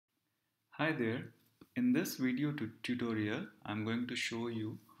Hi there. In this video tutorial, I'm going to show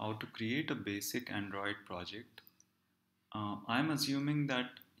you how to create a basic Android project. I'm assuming that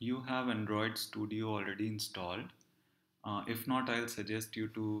you have Android Studio already installed. If not, I'll suggest you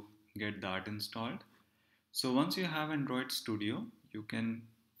to get that installed. So once you have Android Studio, you can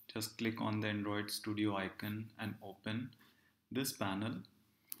just click on the Android Studio icon and open this panel.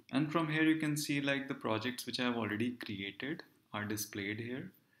 And from here you can see like the projects which I have already created are displayed here,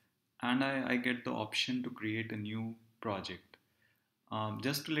 and I get the option to create a new project.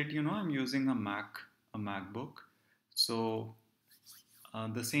 Just to let you know, I'm using a MacBook. So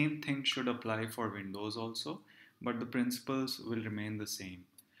the same thing should apply for Windows also, but the principles will remain the same.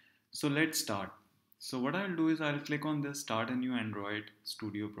 So let's start. So what I'll do is I'll click on this Start a New Android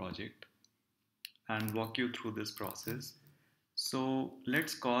Studio Project and walk you through this process. So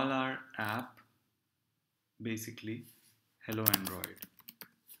let's call our app basically Hello Android.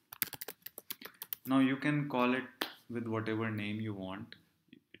 Now you can call it with whatever name you want.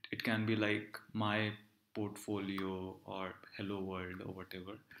 It can be like My Portfolio or Hello World or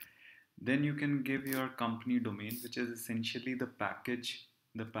whatever. Then you can give your company domain, which is essentially the package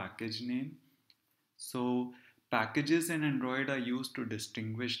name. So packages in Android are used to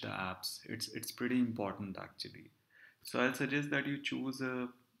distinguish the apps. It's pretty important actually. So I'll suggest that you choose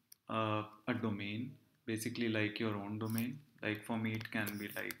a domain, basically like your own domain. Like for me, it can be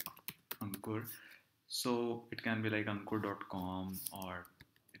like Ankur. So it can be like ankur.com, or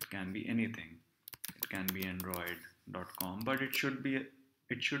it can be anything. It can be android.com, but it should be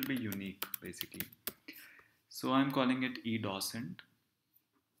unique basically. So I'm calling it edocent.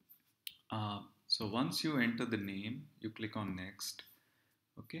 So once you enter the name, you click on next.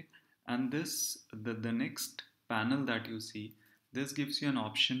 Okay, and the next panel that you see, this gives you an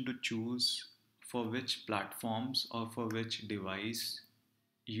option to choose for which platforms or for which device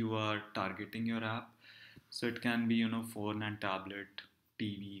you are targeting your app. So it can be, phone and tablet,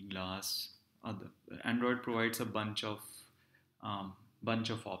 TV, glass. Other Android provides a bunch of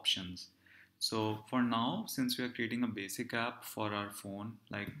options. So for now, since we are creating a basic app for our phone,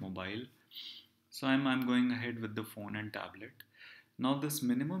 like mobile, so I'm going ahead with the phone and tablet. Now this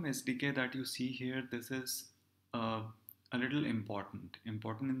minimum SDK that you see here, this is a little important in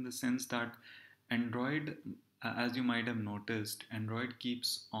the sense that Android, as you might have noticed, Android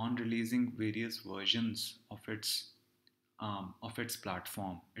keeps on releasing various versions of its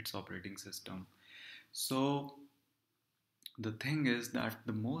platform, its operating system. So the thing is that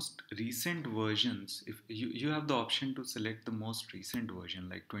the most recent versions, if you have the option to select the most recent version,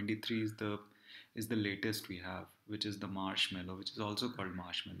 like 23 is the latest we have, which is the Marshmallow, which is also called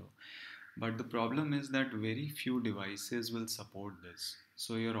Marshmallow. But the problem is that very few devices will support this,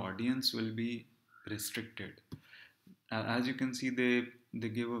 so your audience will be restricted. As you can see, they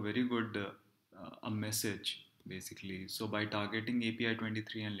give a very good a message basically. So by targeting API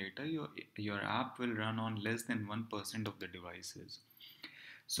 23 and later, your app will run on less than 1% of the devices.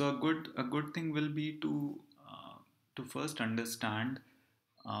 So a good thing will be to first understand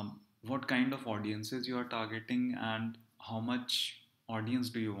what kind of audiences you are targeting and how much audience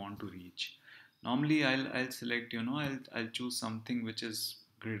do you want to reach. Normally, I'll select, I'll choose something which is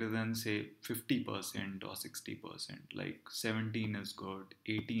greater than say 50% or 60%. Like 17 is good,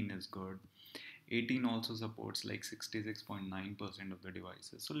 18 is good. 18 also supports like 66.9% of the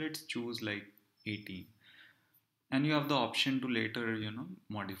devices. So let's choose like 18, and you have the option to later,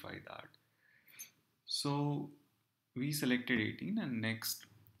 modify that. So we selected 18, and next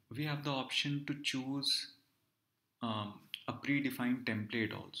we have the option to choose a predefined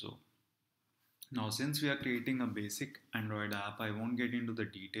template also. Now, since we are creating a basic Android app, I won't get into the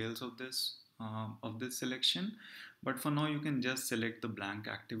details of this selection, but for now you can just select the blank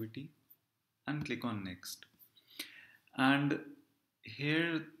activity and click on next. And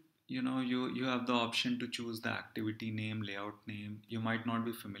here, you have the option to choose the activity name, layout name. You might not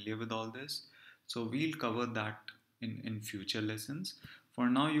be familiar with all this, so we'll cover that in future lessons. For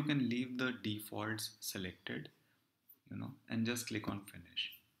now, you can leave the defaults selected, and just click on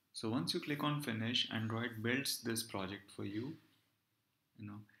finish. So once you click on finish, Android builds this project for you, you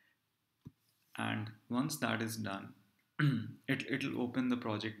know and once that is done, it'll open the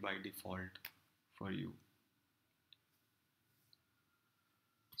project by default for you.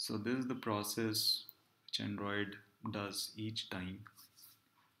 So this is the process which Android does each time.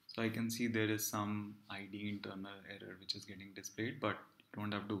 So I can see there is some ID internal error which is getting displayed, but you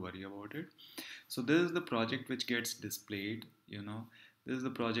don't have to worry about it. So this is the project which gets displayed. This is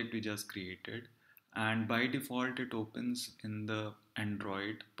the project we just created, and by default it opens in the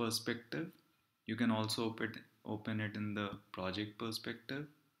Android perspective. You can also open it in the project perspective.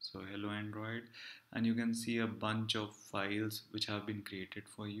 So hello Android, and you can see a bunch of files which have been created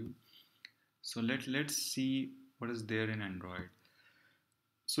for you. So let's see what is there in Android.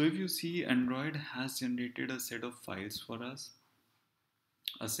 So if you see, Android has generated a set of files for us,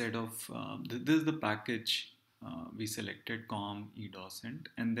 a set of this is the package we selected com edocent,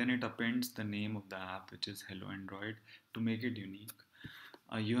 and then it appends the name of the app, which is hello Android, to make it unique.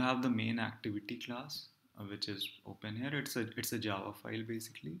 You have the main activity class, which is open here. It's a Java file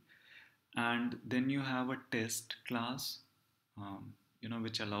basically, and then you have a test class,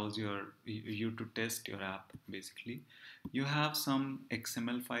 which allows you to test your app basically. You have some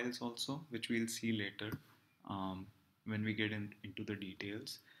XML files also, which we'll see later, when we get into the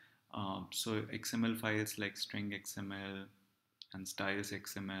details. So XML files like string XML and styles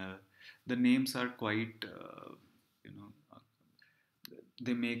XML, the names are quite, you know, uh,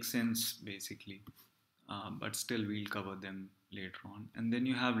 they make sense basically, but still we'll cover them later on. And then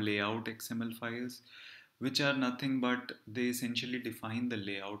you have layout XML files, which are nothing but they essentially define the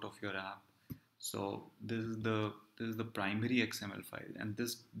layout of your app. So this is the primary XML file, and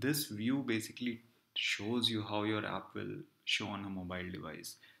this view basically shows you how your app will show on a mobile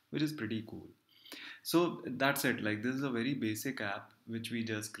device, which is pretty cool. So that's it. Like, this is a very basic app which we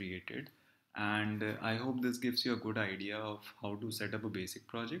just created, and I hope this gives you a good idea of how to set up a basic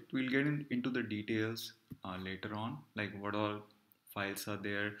project. We'll get into the details later on, like what all files are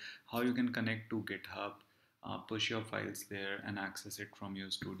there, how you can connect to GitHub, push your files there and access it from your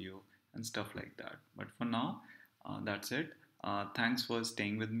studio and stuff like that. But for now, that's it. Thanks for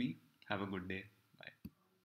staying with me. Have a good day.